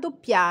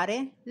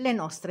raddoppiare le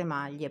nostre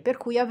maglie, per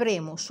cui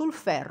avremo sul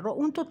ferro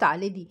un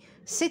totale di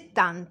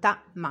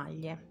 70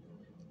 maglie.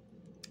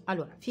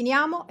 Allora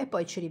finiamo e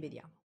poi ci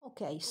rivediamo.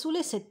 Ok,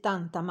 sulle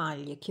 70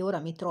 maglie che ora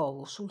mi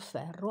trovo sul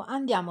ferro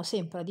andiamo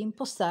sempre ad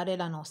impostare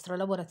la nostra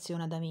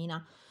lavorazione ad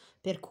amina,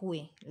 per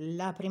cui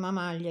la prima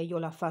maglia io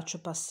la faccio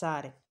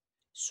passare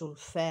sul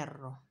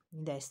ferro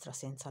in destra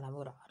senza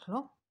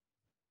lavorarlo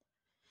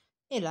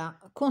e la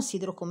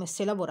considero come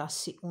se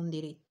lavorassi un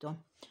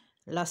diritto.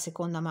 La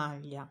seconda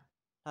maglia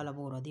la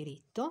lavoro a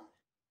diritto,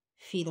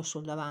 filo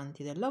sul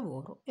davanti del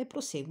lavoro e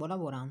proseguo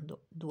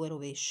lavorando 2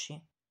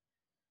 rovesci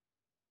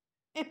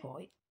e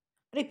poi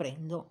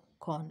riprendo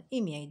con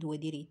i miei 2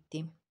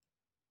 diritti.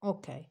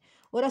 Ok,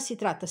 ora si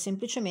tratta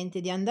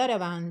semplicemente di andare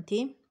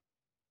avanti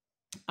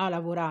a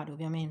lavorare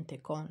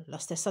ovviamente con la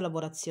stessa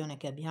lavorazione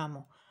che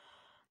abbiamo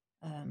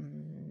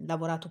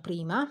lavorato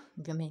prima,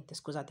 ovviamente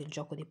scusate il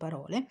gioco di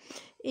parole,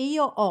 e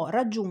io ho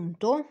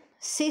raggiunto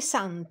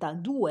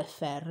 62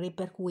 ferri,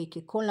 per cui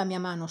che con la mia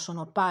mano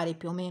sono pari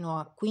più o meno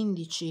a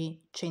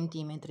 15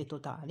 centimetri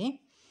totali.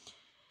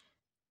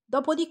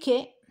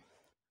 Dopodiché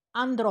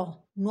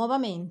andrò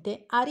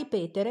nuovamente a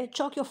ripetere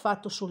ciò che ho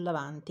fatto sul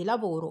davanti,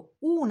 lavoro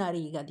una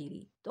riga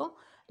diritto,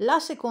 la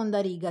seconda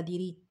riga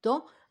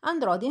diritto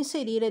andrò ad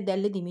inserire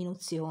delle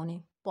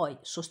diminuzioni, poi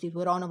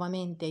sostituirò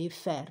nuovamente i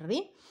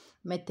ferri,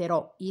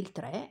 metterò il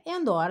 3 e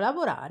andrò a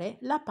lavorare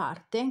la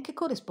parte che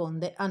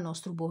corrisponde al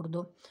nostro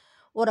bordo.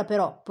 Ora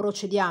però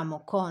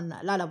procediamo con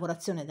la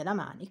lavorazione della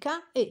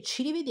manica e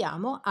ci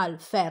rivediamo al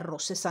ferro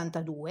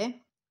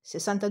 62.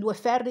 62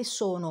 ferri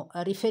sono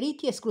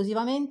riferiti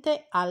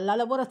esclusivamente alla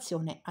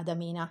lavorazione ad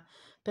amina,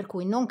 per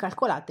cui non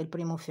calcolate il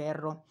primo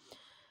ferro.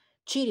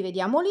 Ci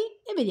rivediamo lì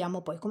e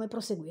vediamo poi come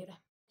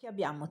proseguire. Che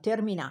abbiamo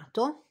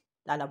terminato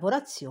la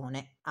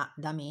lavorazione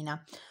ad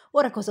amina.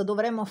 Ora cosa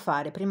dovremmo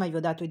fare? Prima vi ho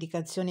dato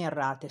indicazioni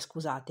errate,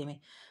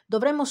 scusatemi.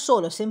 Dovremmo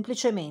solo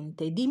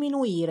semplicemente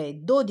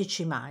diminuire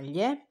 12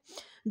 maglie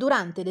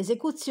durante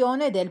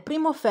l'esecuzione del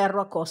primo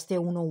ferro a coste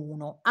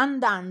 1,1,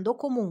 andando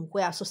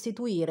comunque a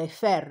sostituire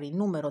ferri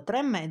numero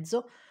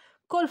 3,5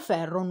 col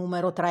ferro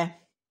numero 3.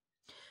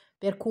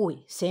 Per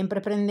cui, sempre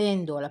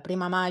prendendo la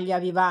prima maglia a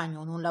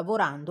vivagno, non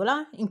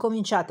lavorandola,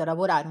 incominciate a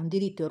lavorare un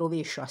diritto e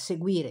rovescio a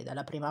seguire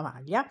dalla prima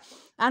maglia,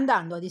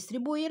 andando a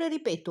distribuire,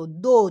 ripeto,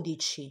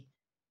 12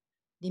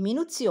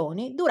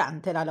 diminuzioni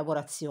durante la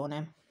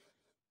lavorazione.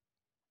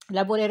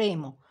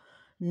 Lavoreremo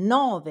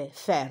 9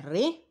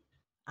 ferri,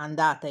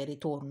 andata e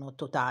ritorno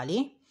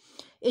totali,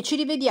 e ci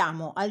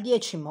rivediamo al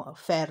 10°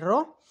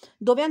 ferro,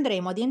 dove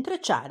andremo ad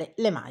intrecciare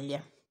le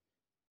maglie.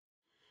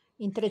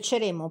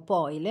 Intrecceremo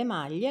poi le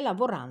maglie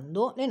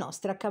lavorando le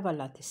nostre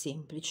accavallate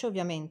semplici,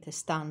 ovviamente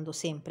stando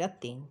sempre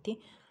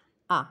attenti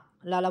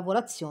alla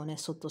lavorazione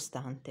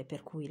sottostante,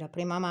 per cui la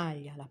prima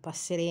maglia la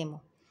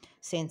passeremo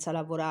senza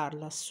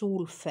lavorarla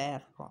sul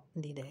ferro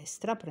di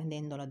destra,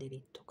 prendendola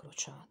diritto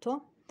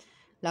crociato,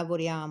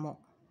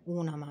 lavoriamo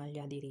una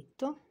maglia a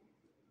diritto,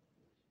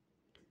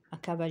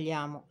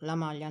 accavalliamo la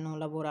maglia non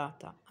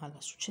lavorata alla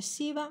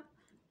successiva,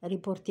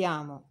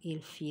 riportiamo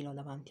il filo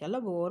davanti al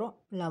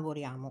lavoro,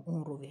 lavoriamo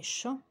un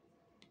rovescio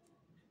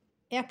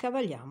e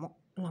accavalliamo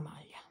la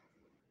maglia.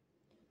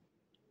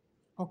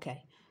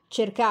 Ok,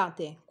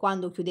 cercate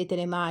quando chiudete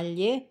le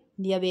maglie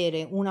di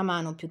avere una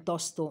mano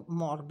piuttosto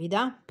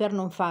morbida per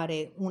non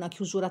fare una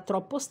chiusura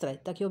troppo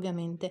stretta che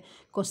ovviamente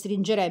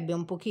costringerebbe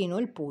un pochino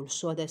il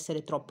polso ad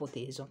essere troppo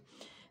teso.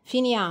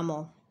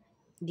 Finiamo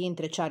di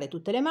intrecciare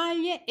tutte le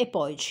maglie e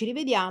poi ci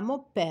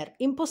rivediamo per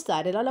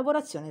impostare la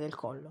lavorazione del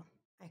collo.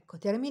 Ecco,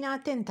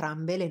 terminate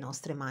entrambe le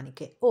nostre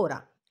maniche.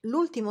 Ora,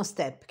 l'ultimo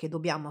step che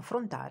dobbiamo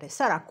affrontare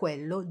sarà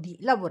quello di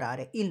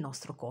lavorare il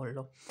nostro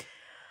collo.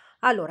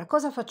 Allora,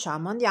 cosa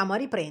facciamo? Andiamo a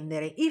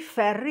riprendere i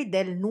ferri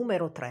del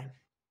numero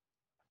 3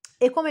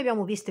 e come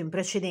abbiamo visto in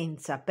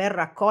precedenza per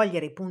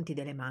raccogliere i punti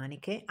delle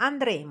maniche,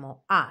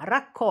 andremo a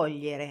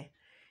raccogliere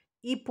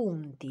i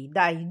punti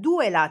dai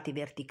due lati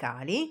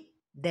verticali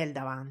del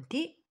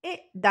davanti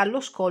e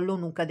dallo scollo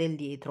nuca del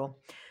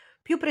dietro.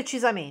 Più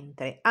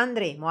precisamente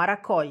andremo a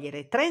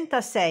raccogliere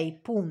 36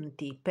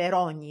 punti per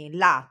ogni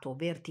lato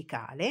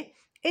verticale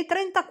e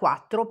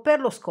 34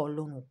 per lo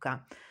scollo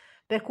nuca.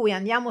 Per cui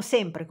andiamo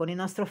sempre con il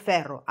nostro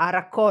ferro a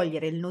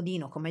raccogliere il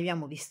nodino come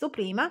abbiamo visto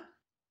prima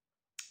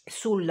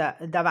sul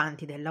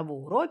davanti del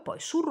lavoro e poi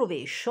sul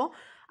rovescio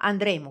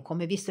andremo,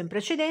 come visto in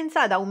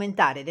precedenza, ad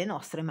aumentare le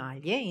nostre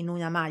maglie. In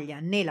una maglia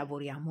ne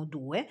lavoriamo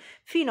 2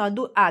 fino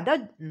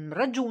ad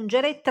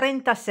raggiungere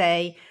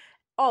 36.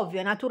 Ovvio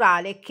e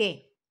naturale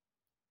che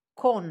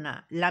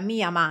con la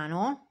mia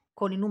mano,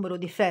 con il numero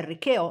di ferri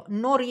che ho,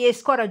 non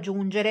riesco a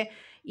raggiungere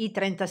i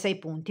 36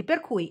 punti, per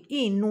cui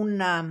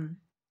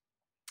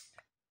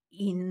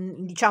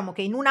diciamo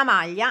che in una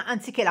maglia,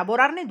 anziché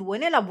lavorarne 2,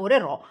 ne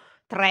lavorerò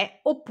 3,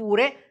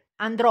 oppure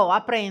andrò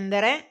a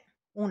prendere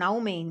un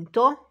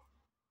aumento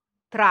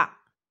tra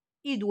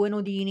i 2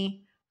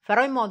 nodini.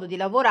 Farò in modo di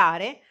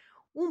lavorare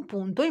un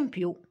punto in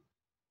più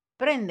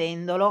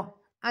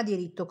prendendolo a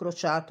diritto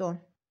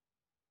crociato.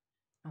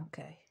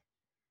 Ok.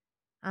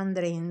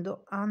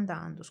 Andando,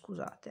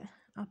 scusate,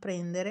 a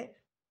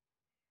prendere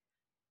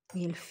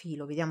il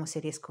filo, vediamo se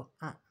riesco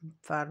a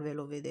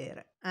farvelo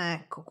vedere.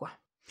 Ecco qua.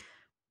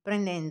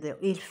 Prendendo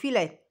il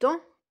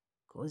filetto,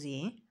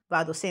 così,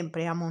 vado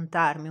sempre a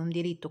montarmi un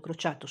diritto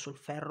crociato sul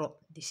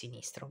ferro di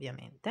sinistra,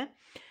 ovviamente,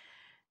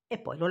 e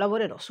poi lo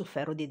lavorerò sul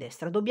ferro di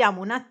destra.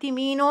 Dobbiamo un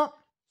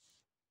attimino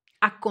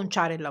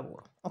acconciare il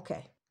lavoro,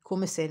 ok?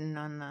 Come se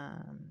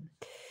non...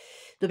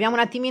 Dobbiamo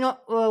un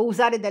attimino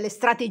usare delle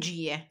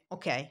strategie,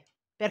 ok?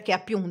 Perché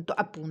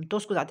appunto,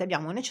 scusate,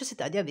 abbiamo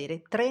necessità di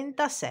avere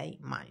 36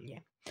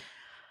 maglie.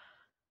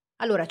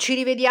 Allora, ci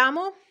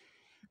rivediamo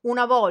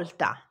una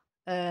volta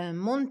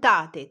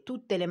montate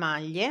tutte le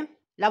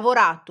maglie,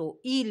 lavorato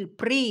il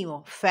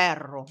primo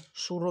ferro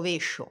sul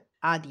rovescio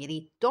a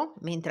diritto,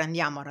 mentre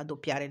andiamo a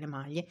raddoppiare le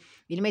maglie.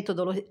 Il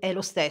metodo è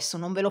lo stesso,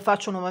 non ve lo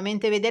faccio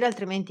nuovamente vedere,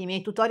 altrimenti i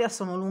miei tutorial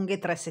sono lunghi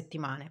 3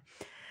 settimane.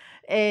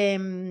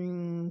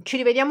 Ci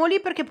rivediamo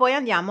lì perché poi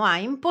andiamo a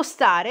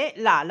impostare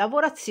la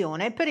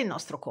lavorazione per il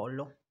nostro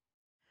collo.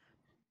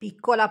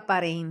 Piccola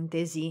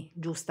parentesi,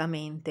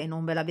 giustamente,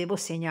 non ve l'avevo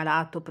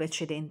segnalato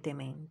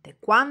precedentemente.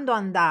 Quando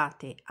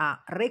andate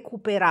a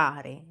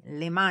recuperare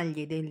le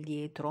maglie del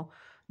dietro,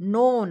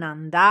 non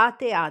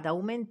andate ad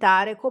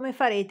aumentare come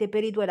farete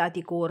per i due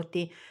lati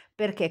corti,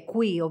 perché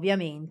qui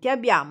ovviamente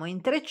abbiamo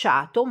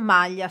intrecciato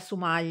maglia su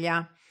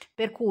maglia,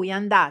 per cui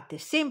andate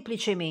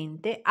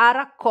semplicemente a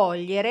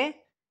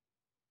raccogliere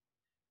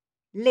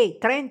le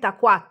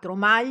 34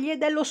 maglie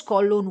dello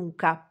scollo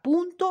nuca,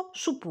 punto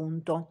su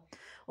punto.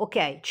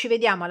 Ok, ci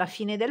vediamo alla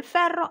fine del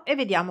ferro e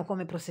vediamo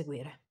come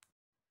proseguire.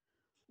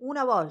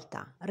 Una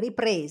volta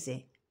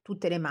riprese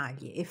tutte le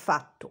maglie e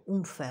fatto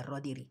un ferro a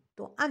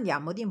diritto,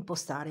 andiamo ad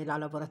impostare la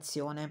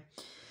lavorazione,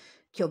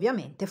 che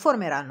ovviamente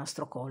formerà il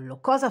nostro collo.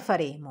 Cosa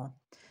faremo?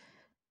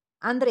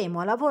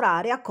 Andremo a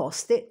lavorare a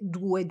coste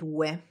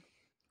 2-2.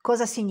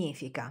 Cosa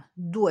significa?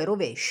 2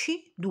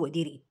 rovesci, 2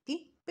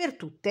 diritti per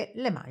tutte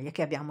le maglie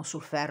che abbiamo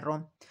sul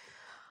ferro.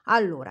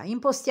 Allora,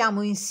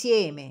 impostiamo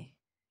insieme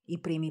i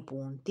primi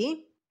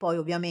punti, poi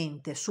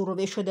ovviamente sul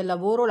rovescio del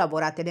lavoro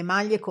lavorate le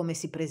maglie come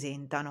si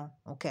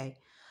presentano, ok?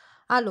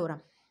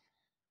 Allora,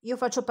 io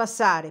faccio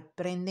passare,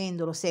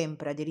 prendendolo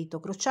sempre a diritto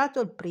crociato,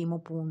 il primo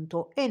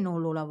punto e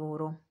non lo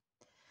lavoro.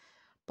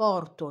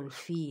 Porto il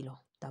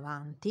filo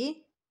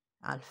davanti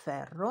al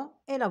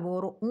ferro e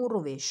lavoro un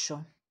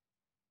rovescio.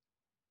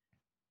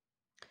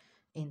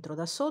 Entro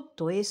da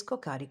sotto, esco,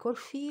 carico il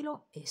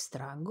filo,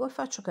 estraggo e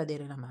faccio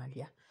cadere la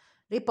maglia.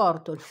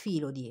 Riporto il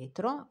filo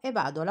dietro e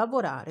vado a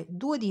lavorare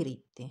 2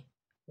 diritti,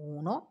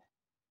 1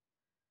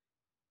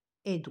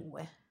 e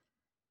 2.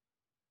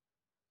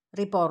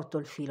 Riporto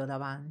il filo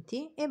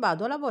davanti e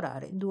vado a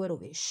lavorare 2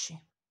 rovesci,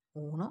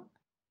 1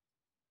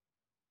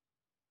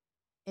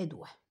 e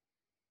 2.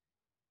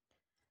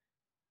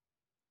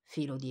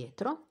 Filo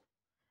dietro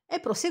e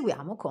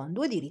proseguiamo con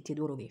 2 diritti e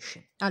 2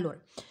 rovesci.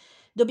 Allora,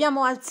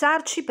 dobbiamo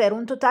alzarci per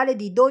un totale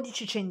di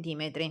 12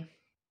 centimetri.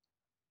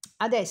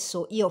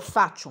 Adesso io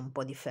faccio un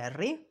po' di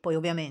ferri, poi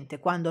ovviamente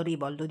quando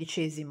arrivo al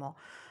 12°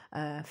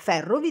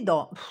 ferro vi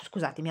do,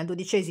 scusatemi, a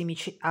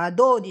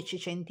 12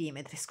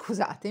 centimetri,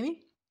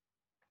 scusatemi,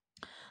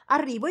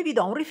 arrivo e vi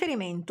do un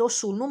riferimento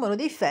sul numero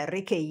dei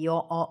ferri che io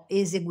ho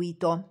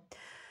eseguito.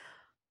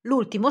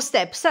 L'ultimo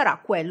step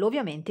sarà quello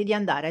ovviamente di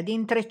andare ad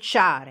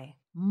intrecciare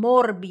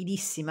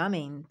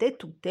morbidissimamente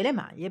tutte le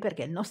maglie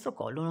perché il nostro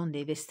collo non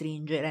deve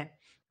stringere.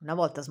 Una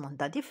volta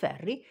smontati i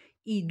ferri,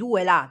 i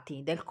due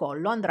lati del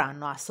collo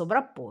andranno a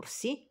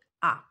sovrapporsi,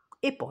 a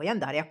e poi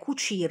andare a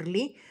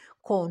cucirli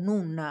con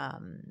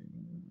un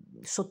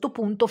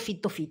sottopunto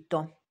fitto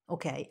fitto,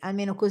 ok?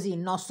 Almeno così il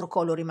nostro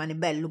collo rimane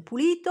bello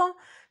pulito,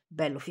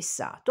 bello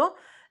fissato,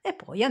 e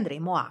poi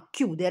andremo a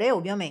chiudere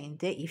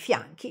ovviamente i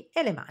fianchi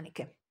e le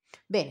maniche.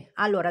 Bene,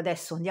 allora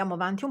adesso andiamo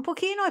avanti un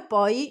pochino e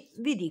poi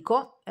vi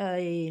dico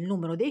il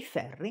numero dei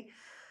ferri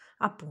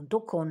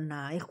appunto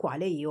con il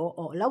quale io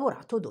ho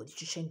lavorato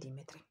 12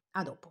 centimetri.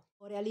 A dopo.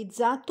 Ho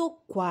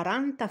realizzato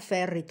 40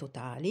 ferri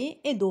totali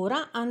ed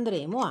ora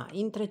andremo a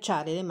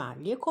intrecciare le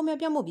maglie come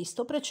abbiamo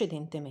visto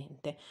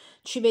precedentemente.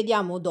 Ci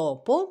vediamo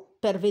dopo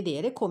per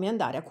vedere come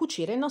andare a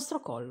cucire il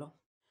nostro collo.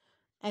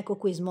 Ecco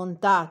qui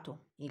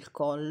smontato il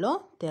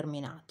collo,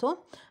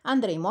 terminato,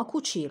 andremo a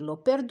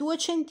cucirlo per 2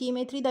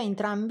 centimetri da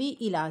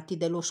entrambi i lati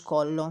dello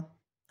scollo.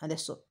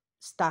 Adesso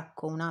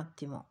stacco un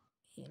attimo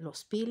lo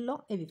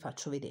spillo e vi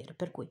faccio vedere,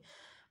 per cui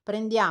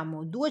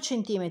prendiamo 2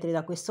 centimetri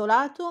da questo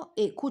lato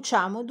e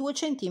cuciamo 2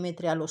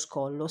 centimetri allo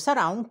scollo.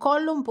 Sarà un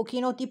collo un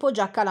pochino tipo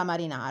giacca alla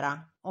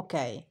marinara,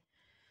 ok?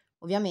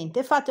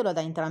 Ovviamente fatelo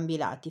da entrambi i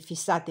lati,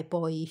 fissate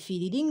poi i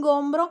fili di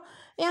ingombro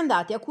e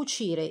andate a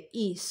cucire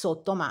i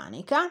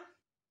sottomanica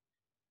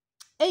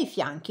e i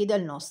fianchi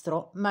del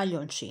nostro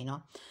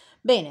maglioncino.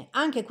 Bene,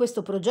 anche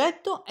questo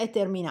progetto è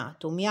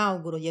terminato. Mi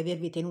auguro di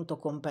avervi tenuto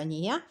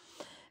compagnia.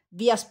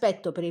 Vi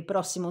aspetto per il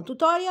prossimo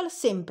tutorial,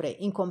 sempre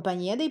in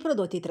compagnia dei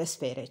prodotti Tre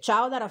Sfere.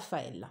 Ciao da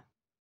Raffaella!